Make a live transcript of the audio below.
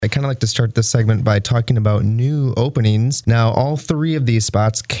I kind of like to start this segment by talking about new openings. Now, all three of these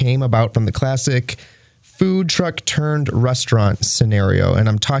spots came about from the classic food truck turned restaurant scenario. And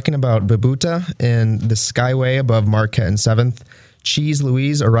I'm talking about Babuta in the Skyway above Marquette and 7th, Cheese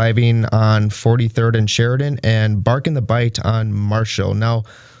Louise arriving on 43rd and Sheridan, and Bark and the Bite on Marshall. Now,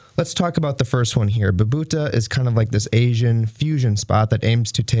 let's talk about the first one here. Babuta is kind of like this Asian fusion spot that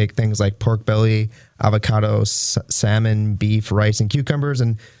aims to take things like pork belly, avocado, salmon, beef, rice, and cucumbers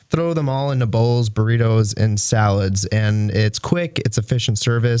and throw them all into bowls, burritos, and salads. And it's quick, it's efficient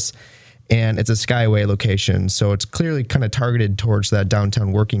service, and it's a Skyway location. So it's clearly kind of targeted towards that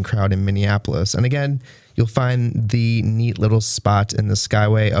downtown working crowd in Minneapolis. And again, you'll find the neat little spot in the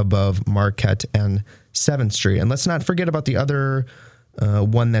Skyway above Marquette and 7th Street. And let's not forget about the other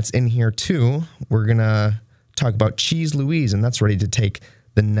one that's in here too. We're going to talk about Cheese Louise, and that's ready to take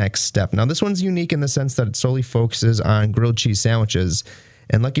the next step. Now, this one's unique in the sense that it solely focuses on grilled cheese sandwiches.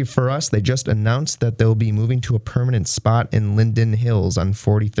 And lucky for us, they just announced that they'll be moving to a permanent spot in Linden Hills on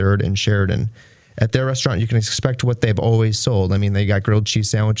 43rd and Sheridan. At their restaurant, you can expect what they've always sold. I mean, they got grilled cheese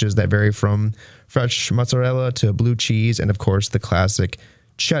sandwiches that vary from fresh mozzarella to blue cheese and, of course, the classic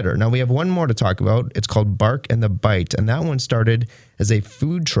cheddar. Now, we have one more to talk about. It's called Bark and the Bite, and that one started as a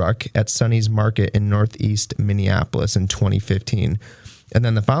food truck at Sonny's Market in Northeast Minneapolis in 2015. And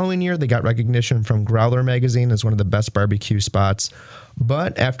then the following year, they got recognition from Growler magazine as one of the best barbecue spots.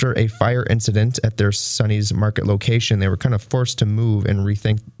 But after a fire incident at their Sonny's Market location, they were kind of forced to move and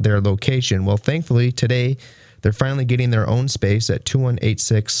rethink their location. Well, thankfully, today, they're finally getting their own space at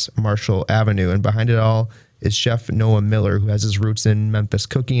 2186 Marshall Avenue. And behind it all is Chef Noah Miller, who has his roots in Memphis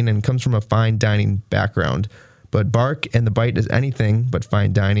cooking and comes from a fine dining background. But Bark and the Bite is anything but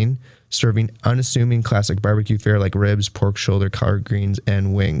fine dining, serving unassuming classic barbecue fare like ribs, pork shoulder, collard greens,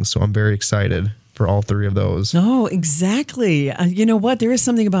 and wings. So I'm very excited for all three of those. Oh, exactly. You know what? There is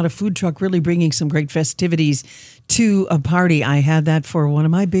something about a food truck really bringing some great festivities to a party. I had that for one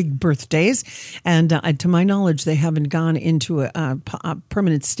of my big birthdays. And to my knowledge, they haven't gone into a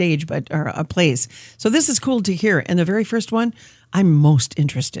permanent stage, or a place. So this is cool to hear. And the very first one, I'm most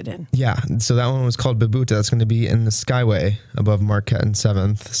interested in. Yeah, so that one was called Babuta. That's going to be in the Skyway above Marquette and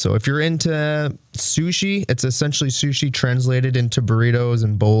 7th. So if you're into sushi, it's essentially sushi translated into burritos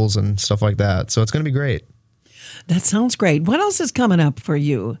and bowls and stuff like that. So it's going to be great. That sounds great. What else is coming up for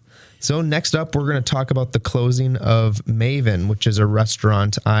you? So next up, we're going to talk about the closing of Maven, which is a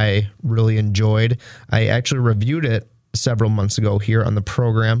restaurant I really enjoyed. I actually reviewed it several months ago here on the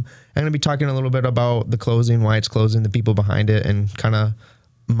program. I'm going to be talking a little bit about the closing, why it's closing, the people behind it, and kind of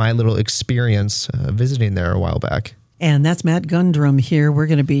my little experience visiting there a while back. And that's Matt Gundrum here. We're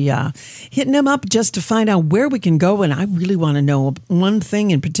going to be hitting him up just to find out where we can go. And I really want to know one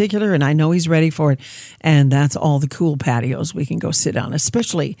thing in particular, and I know he's ready for it. And that's all the cool patios we can go sit on,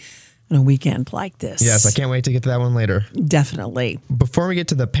 especially on a weekend like this. Yes, I can't wait to get to that one later. Definitely. Before we get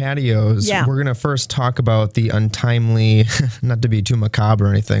to the patios, we're going to first talk about the untimely, not to be too macabre or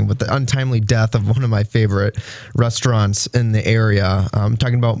anything, but the untimely death of one of my favorite restaurants in the area. I'm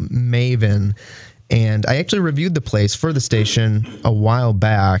talking about Maven. And I actually reviewed the place for the station a while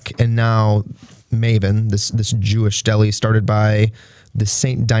back. And now Maven, this Jewish deli started by the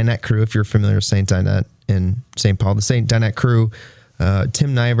St. Dinette crew, if you're familiar with St. Dinette in St. Paul, the St. Dinette crew,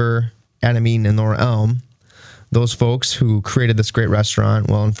 Tim Niver, Adam Eaton, and Laura Elm, those folks who created this great restaurant.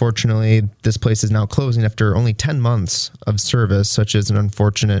 Well, unfortunately, this place is now closing after only 10 months of service, such as an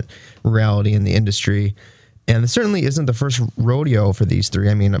unfortunate reality in the industry. And this certainly isn't the first rodeo for these three.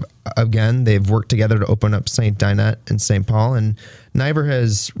 I mean, again, they've worked together to open up St. Dinette in St. Paul, and Niver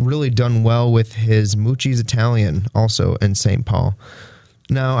has really done well with his Mucci's Italian also in St. Paul.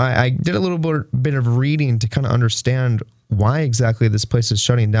 Now, I did a little bit of reading to kind of understand why exactly this place is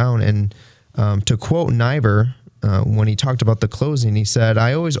shutting down. And to quote Niver, when he talked about the closing, he said,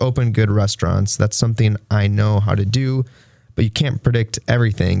 "I always open good restaurants. That's something I know how to do, but you can't predict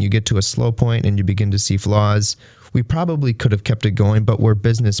everything. You get to a slow point and you begin to see flaws. We probably could have kept it going, but we're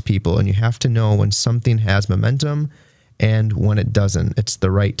business people, and you have to know when something has momentum and when it doesn't. It's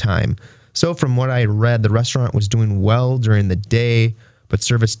the right time." So from what I read, the restaurant was doing well during the day, but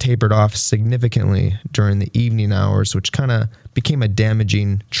service tapered off significantly during the evening hours, which kind of became a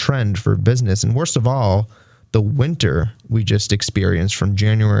damaging trend for business. And worst of all, the winter we just experienced from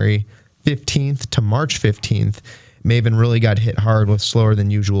January 15th to March 15th, Maven really got hit hard with slower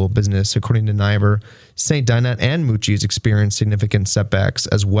than usual business. According to Niver, St. Dinette and Mucci's experienced significant setbacks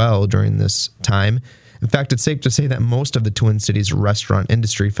as well during this time. In fact, it's safe to say that most of the Twin Cities restaurant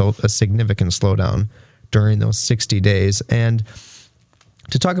industry felt a significant slowdown during those 60 days. And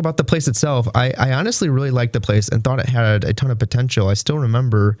to talk about the place itself, I honestly really liked the place and thought it had a ton of potential. I still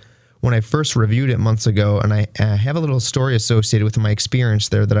remember when I first reviewed it months ago, and I have a little story associated with my experience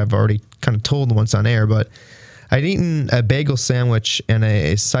there that I've already kind of told once on air, but I'd eaten a bagel sandwich and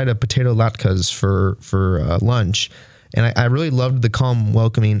a side of potato latkes for lunch, and I really loved the calm,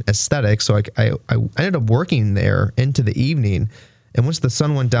 welcoming aesthetic, so I ended up working there into the evening, and once the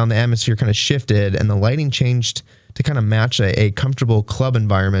sun went down, the atmosphere kind of shifted, and the lighting changed to kind of match a comfortable club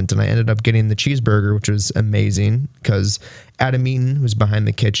environment. And I ended up getting the cheeseburger, which was amazing because Adam Eaton, who's behind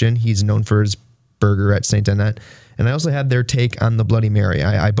the kitchen, he's known for his burger at St. Annette. And I also had their take on the Bloody Mary.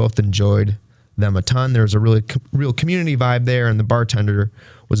 I both enjoyed them a ton. There was a real community vibe there, and the bartender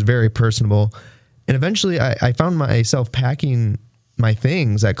was very personable. And eventually I found myself packing my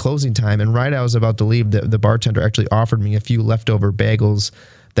things at closing time. And right as I was about to leave, the bartender actually offered me a few leftover bagels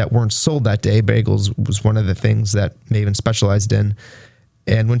that weren't sold that day. Bagels was one of the things that Maven specialized in.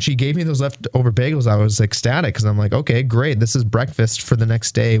 And when she gave me those leftover bagels, I was ecstatic because I'm like, okay, great. This is breakfast for the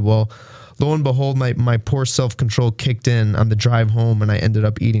next day. Well, lo and behold, my poor self-control kicked in on the drive home, and I ended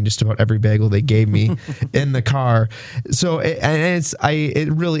up eating just about every bagel they gave me in the car. So it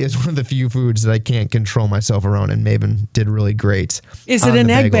really is one of the few foods that I can't control myself around, and Maven did really great. Is it an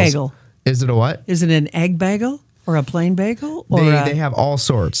egg bagel? Is it a what? Is it an egg bagel? Or a plain bagel? Or they have all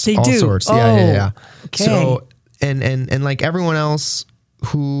sorts. They all do? sorts. Oh, Yeah. okay. So, and like everyone else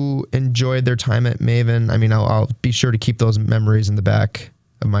who enjoyed their time at Maven, I mean, I'll be sure to keep those memories in the back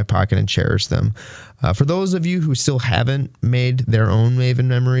of my pocket and cherish them. For those of you who still haven't made their own Maven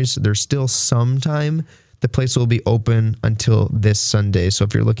memories, there's still some time. The place will be open until this Sunday. So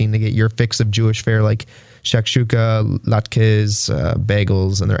if you're looking to get your fix of Jewish fare like shakshuka, latkes,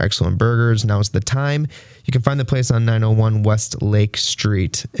 bagels, and their excellent burgers, now's the time. You can find the place on 901 West Lake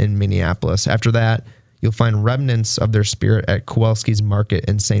Street in Minneapolis. After that, you'll find remnants of their spirit at Kowalski's Market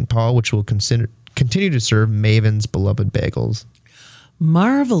in St. Paul, which will continue to serve Maven's beloved bagels.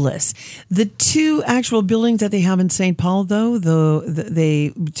 Marvelous. The two actual buildings that they have in St. Paul, though,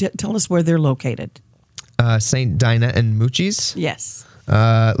 tell us where they're located. St. Dinette and Mucci's. Yes.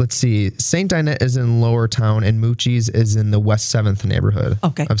 Let's see. St. Dinette is in Lower Town, and Mucci's is in the West 7th neighborhood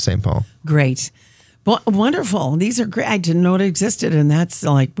of St. Paul. Great. Well, wonderful. These are great. I didn't know it existed, and that's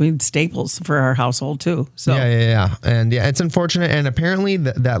like staples for our household too. So Yeah. And yeah, it's unfortunate. And apparently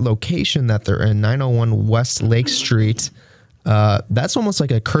that location that they're in, 901 West Lake Street, that's almost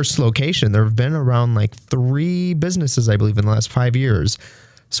like a cursed location. There have been around like 3 businesses, I believe, in the last 5 years.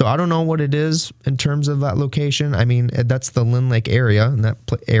 So I don't know what it is in terms of that location. I mean, that's the Lynn Lake area, and that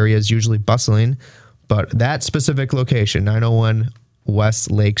area is usually bustling. But that specific location, 901 West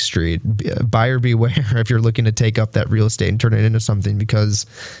Lake Street, buyer beware if you're looking to take up that real estate and turn it into something, because,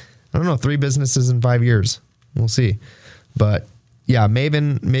 I don't know, 3 businesses in 5 years. We'll see. But yeah,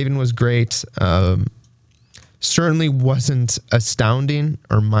 Maven was great. Certainly wasn't astounding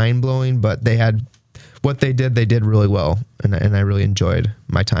or mind-blowing, but they had what they did really well, and I really enjoyed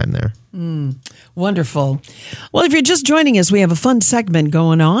my time there. Wonderful. Well, if you're just joining us, we have a fun segment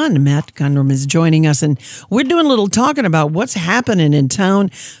going on. Matt Gundrum is joining us, and we're doing a little talking about what's happening in town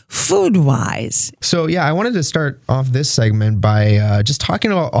food-wise. So, yeah, I wanted to start off this segment by just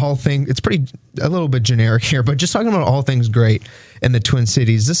talking about all things. It's a little bit generic here, but just talking about all things great in the Twin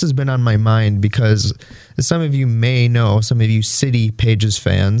Cities. This has been on my mind because, as some of you may know, some of you City Pages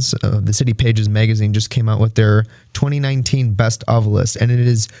fans, the City Pages magazine just came out with their 2019 Best of list, and it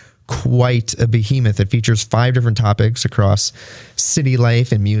is quite a behemoth. It features 5 different topics across city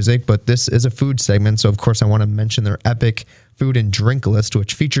life and music, but this is a food segment, so of course I want to mention their epic food and drink list,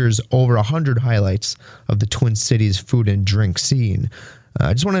 which features over 100 highlights of the Twin Cities food and drink scene.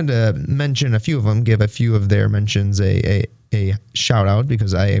 I just wanted to mention a few of them, give a few of their mentions a shout out,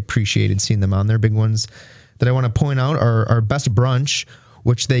 because I appreciated seeing them on there. Big ones that I want to point out are Best Brunch,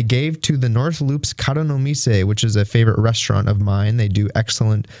 which they gave to the North Loop's Kado no Mise, which is a favorite restaurant of mine. They do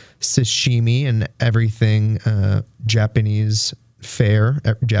excellent sashimi and everything Japanese fare,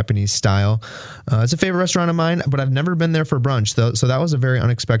 Japanese style. It's a favorite restaurant of mine, but I've never been there for brunch, though, so that was a very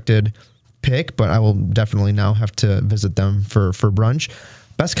unexpected pick, but I will definitely now have to visit them for brunch.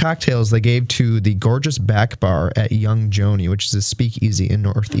 Best cocktails they gave to the Gorgeous Back Bar at Young Joni, which is a speakeasy in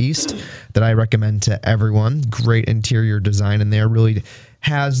Northeast that I recommend to everyone. Great interior design in there. Really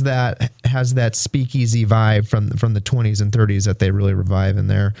has that speakeasy vibe from the 20s and 30s that they really revive in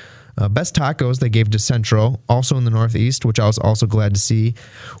there. Best tacos they gave to Central, also in the Northeast, which I was also glad to see.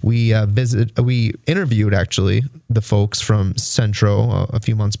 We interviewed actually the folks from Central a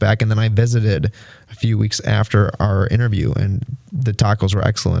few months back, and then I visited a few weeks after our interview, and the tacos were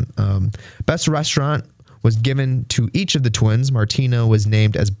excellent. Best restaurant was given to each of the twins. Martina was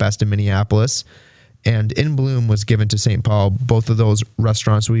named as best in Minneapolis, and In Bloom was given to St. Paul. Both of those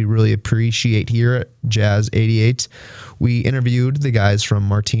restaurants we really appreciate here at Jazz 88. We interviewed the guys from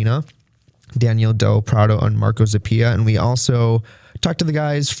Martina, Daniel Del Prado and Marco Zappia, and we also talked to the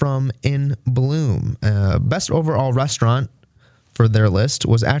guys from In Bloom. Best overall restaurant for their list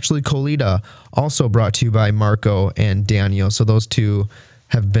was actually Colita, also brought to you by Marco and Daniel. So those two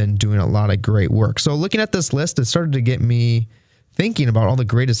have been doing a lot of great work. So looking at this list, it started to get me thinking about all the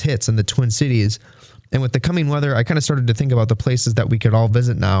greatest hits in the Twin Cities. And with the coming weather, I kind of started to think about the places that we could all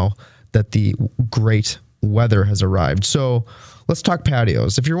visit now that the great weather has arrived. So let's talk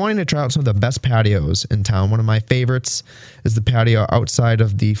patios. If you're wanting to try out some of the best patios in town, one of my favorites is the patio outside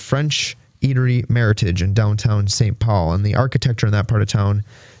of the French Eatery Meritage in downtown St. Paul. And the architecture in that part of town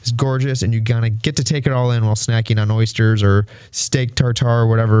is gorgeous, and you kind of get to take it all in while snacking on oysters or steak tartare or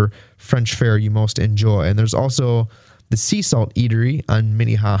whatever French fare you most enjoy. And there's also the Sea Salt Eatery on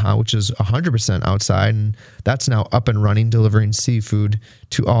Minnehaha, which is 100% outside, and that's now up and running, delivering seafood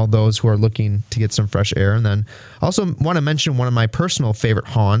to all those who are looking to get some fresh air. And then I also want to mention one of my personal favorite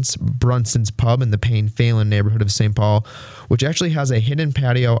haunts, Brunson's Pub in the Payne Phelan neighborhood of St. Paul, which actually has a hidden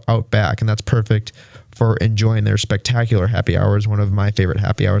patio out back, and that's perfect for enjoying their spectacular happy hours, one of my favorite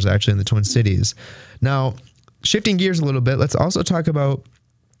happy hours actually in the Twin Cities. Now, shifting gears a little bit, let's also talk about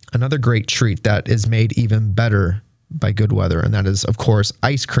another great treat that is made even better by good weather, and that is, of course,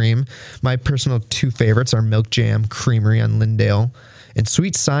 ice cream. My personal two favorites are Milk Jam Creamery on Lyndale and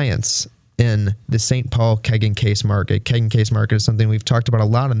Sweet Science in the St. Paul Keg and Case Market. Keg and Case Market is something we've talked about a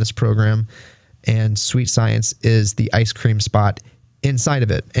lot on this program, and Sweet Science is the ice cream spot inside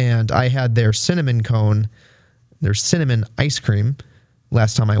of it. And I had their cinnamon cone, their cinnamon ice cream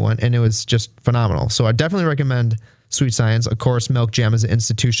last time I went, and it was just phenomenal. So I definitely recommend Sweet Science. Of course, Milk Jam is an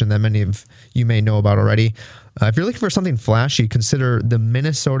institution that many of you may know about already. If you're looking for something flashy, consider the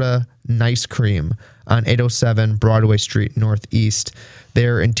Minnesota Nice Cream on 807 Broadway Street Northeast.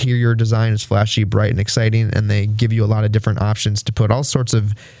 Their interior design is flashy, bright, and exciting, and they give you a lot of different options to put all sorts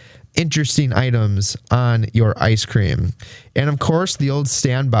of interesting items on your ice cream. And of course, the old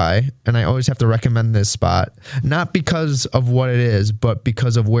standby, and I always have to recommend this spot, not because of what it is, but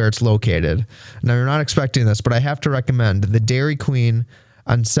because of where it's located. Now, you're not expecting this, but I have to recommend the Dairy Queen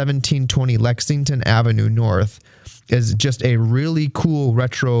on 1720 Lexington Avenue North is just a really cool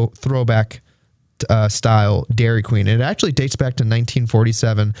retro throwback style Dairy Queen. It actually dates back to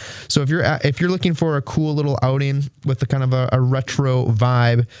 1947. So if you're looking for a cool little outing with a kind of a retro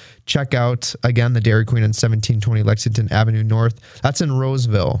vibe, check out again the Dairy Queen on 1720 Lexington Avenue North. That's in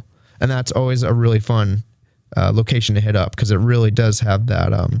Roseville, and that's always a really fun location to hit up because it really does have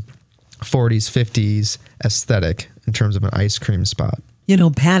that 40s, 50s aesthetic in terms of an ice cream spot. You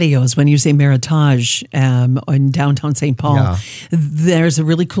know, patios, when you say Meritage in downtown St. Paul, there's a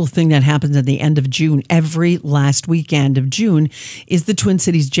really cool thing that happens at the end of June. Every last weekend of June is the Twin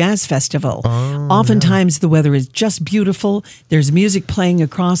Cities Jazz Festival. Oftentimes the weather is just beautiful. There's music playing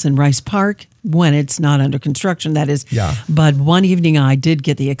across in Rice Park when it's not under construction, that is. Yeah. But one evening I did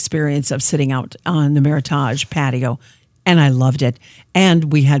get the experience of sitting out on the Meritage patio, and I loved it.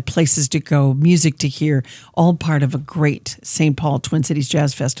 And we had places to go, music to hear, all part of a great St. Paul Twin Cities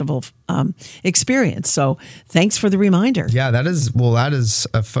Jazz Festival experience. So thanks for the reminder. Yeah, that is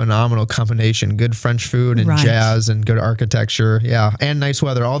a phenomenal combination. Good French food and jazz and good architecture. Yeah, and nice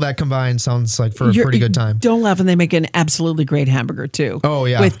weather. All that combined sounds like for a pretty good time. Don't laugh, and they make an absolutely great hamburger too. Oh,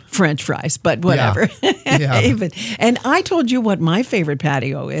 yeah. With French fries, but whatever. Yeah. And I told you what my favorite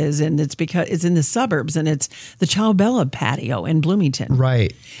patio is, and it's because it's in the suburbs, and it's the Ciao Bella patio in Bloomington.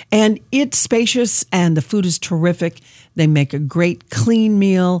 Right. And it's spacious, and the food is terrific. They make a great clean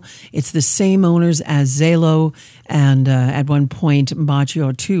meal. It's the same owners as Zalo and at one point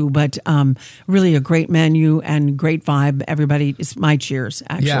Baggio too, but really a great menu and great vibe. Everybody, it's my cheers,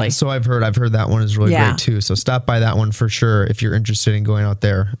 actually. Yeah, so I've heard that one is really great too. So stop by that one for sure if you're interested in going out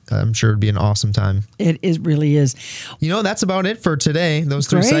there. I'm sure it'd be an awesome time. It really is. You know, that's about it for today. Those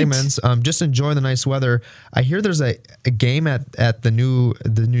three segments. Just enjoy the nice weather. I hear there's a game at the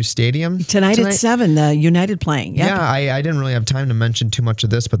new stadium tonight at 7. The United playing. Yep. Yeah, I didn't really have time to mention too much of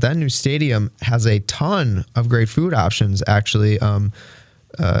this, but that new stadium has a ton of great food options. Actually,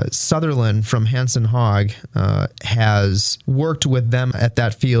 Sutherland from Hanson Hogg has worked with them at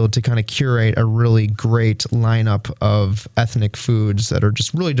that field to kind of curate a really great lineup of ethnic foods that are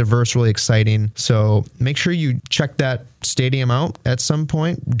just really diverse, really exciting. So make sure you check that stadium out at some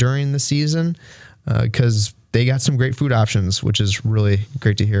point during the season because they got some great food options, which is really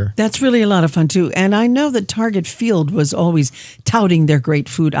great to hear. That's really a lot of fun, too. And I know that Target Field was always touting their great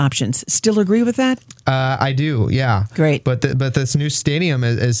food options. Still agree with that? I do, yeah. Great. But this new stadium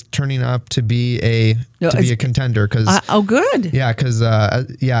is turning up to be a contender. Oh, good. Yeah, because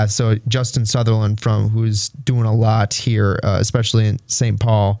so Justin Sutherland, who's doing a lot here, especially in St.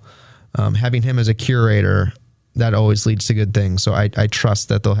 Paul, having him as a curator, that always leads to good things. So I trust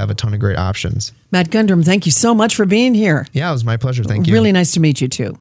that they'll have a ton of great options. Matt Gundrum, thank you so much for being here. Yeah, it was my pleasure. Thank you. Really nice to meet you, too.